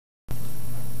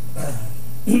Hey,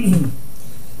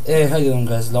 how you doing,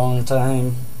 guys? Long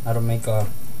time I don't make a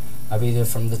video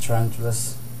from the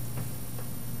tarantulas.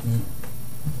 Mm.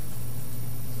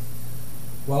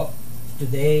 Well,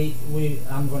 today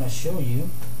I'm gonna show you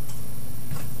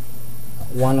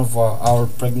one of our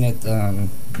pregnant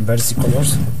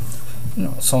versicolors.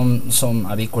 Some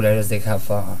aviculators, they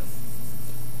have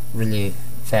really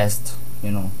fast,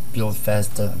 build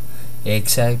fast egg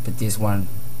sac, but this one,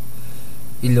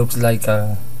 it looks like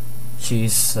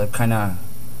she's kind of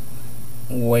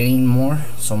waiting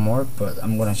some more, but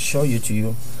I'm gonna show you to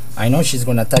you. I know she's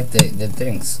gonna attack the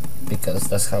things because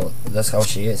that's how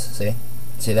she is.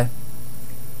 See that?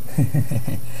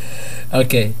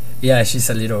 Okay, yeah, she's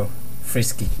a little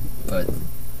frisky, but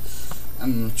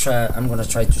I'm gonna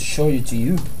try to show to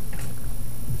you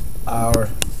our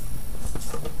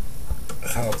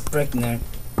how pregnant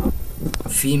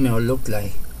female look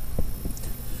like.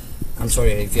 I'm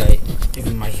sorry if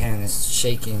my hand is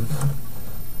shaking.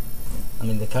 I'm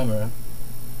in the camera.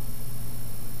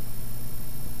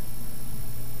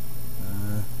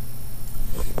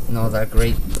 Not that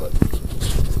great, but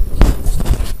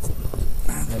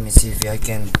let me see if I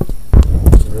can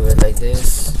do it like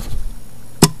this.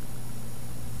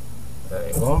 There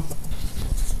you go.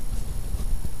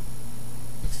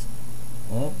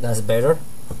 Oh, that's better.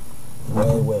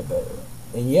 Way better.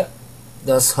 And yeah,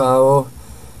 that's how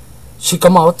she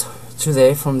come out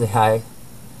today from the hide.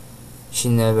 She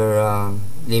never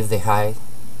leave the hide,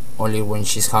 only when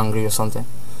she's hungry or something.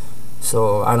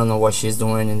 So I don't know what she's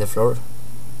doing in the floor,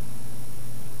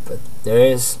 but there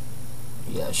is.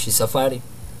 Yeah, she's a fatty.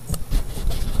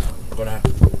 I'm gonna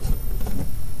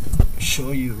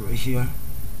show you right here.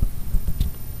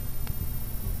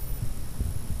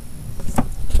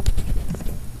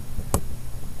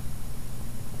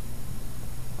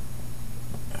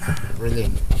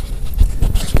 Really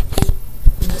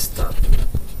messed up.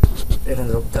 It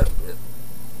doesn't look that good.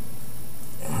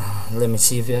 Let me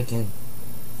see if I can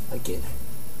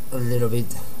a little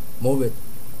bit move it.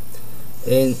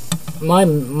 And my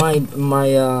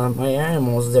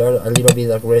animals, they're a little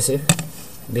bit aggressive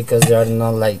because they are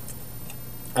not like,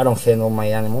 I don't handle my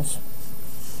animals.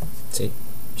 See,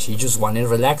 she just wanted to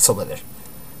relax over there.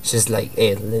 She's like,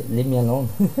 hey, leave me alone.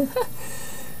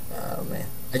 Oh man,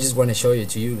 I just want to show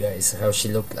to you guys how she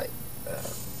looked like.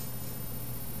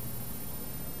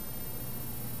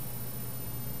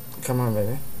 Come on,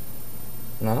 baby.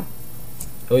 No?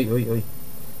 Oi. Oi.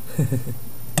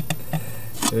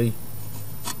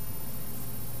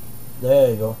 There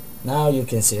you go. Now you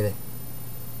can see it.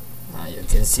 Now you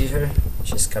can see her.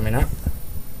 She's coming up.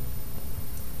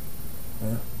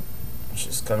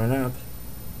 She's coming up.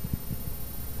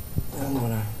 I'm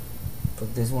gonna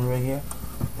put this one right here.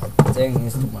 Dang,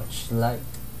 it's too much light.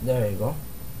 There you go.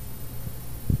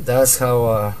 That's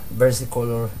how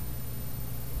versicolor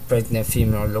pregnant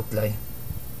female look like.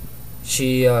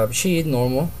 She eat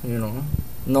normal,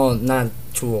 no, not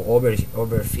too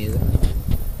overfeed.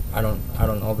 I don't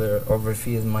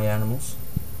overfeed my animals.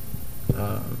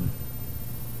 There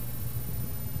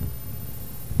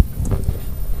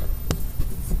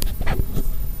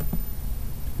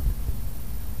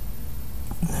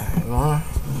you go.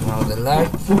 Now the light.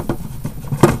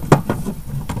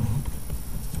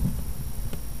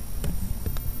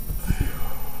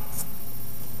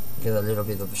 Get a little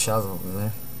bit of shadow over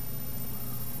there.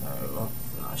 There we go.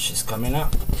 Now she's coming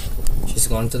up. She's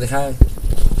going to the high.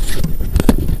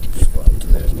 She's going to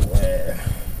the where?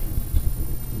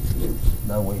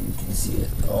 That way you can see it.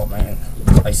 Oh man,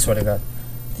 I swear to God,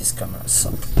 this camera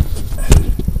sucks.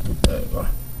 There you go.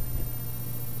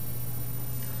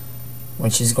 When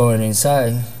she's going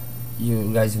inside,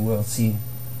 you guys will see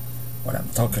what I'm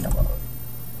talking about.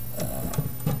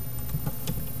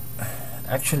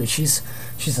 Actually, she's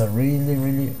a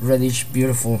really reddish,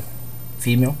 beautiful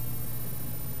female,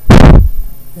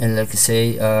 and like I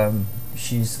say,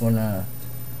 she's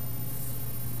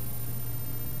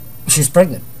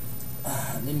pregnant.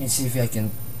 Let me see if I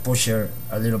can push her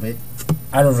a little bit.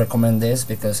 I don't recommend this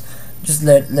because just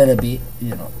let it be.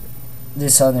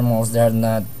 These animals, they're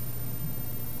not.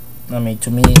 I mean,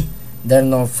 to me, they're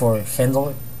not for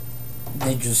handling.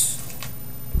 They just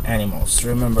animals.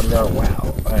 Remember, they're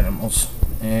wild animals,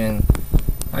 and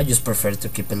I just prefer to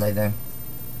keep it like that.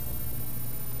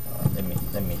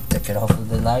 Let me take it off of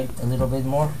the light a little bit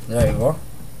more. There you go.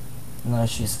 Now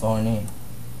she's going in.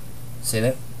 See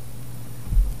that?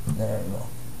 There you go.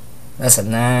 That's a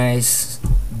nice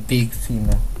big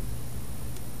female,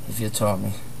 if you tell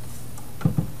me.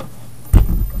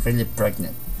 Really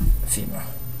pregnant female.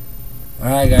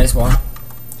 Alright guys, well,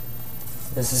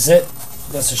 this is it.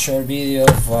 That's a short video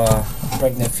of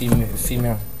pregnant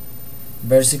female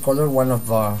versicolor, one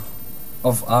of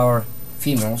our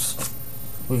females.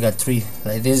 We got 3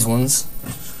 like these ones,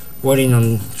 waiting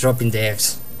on dropping the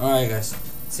eggs. Alright guys,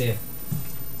 see ya.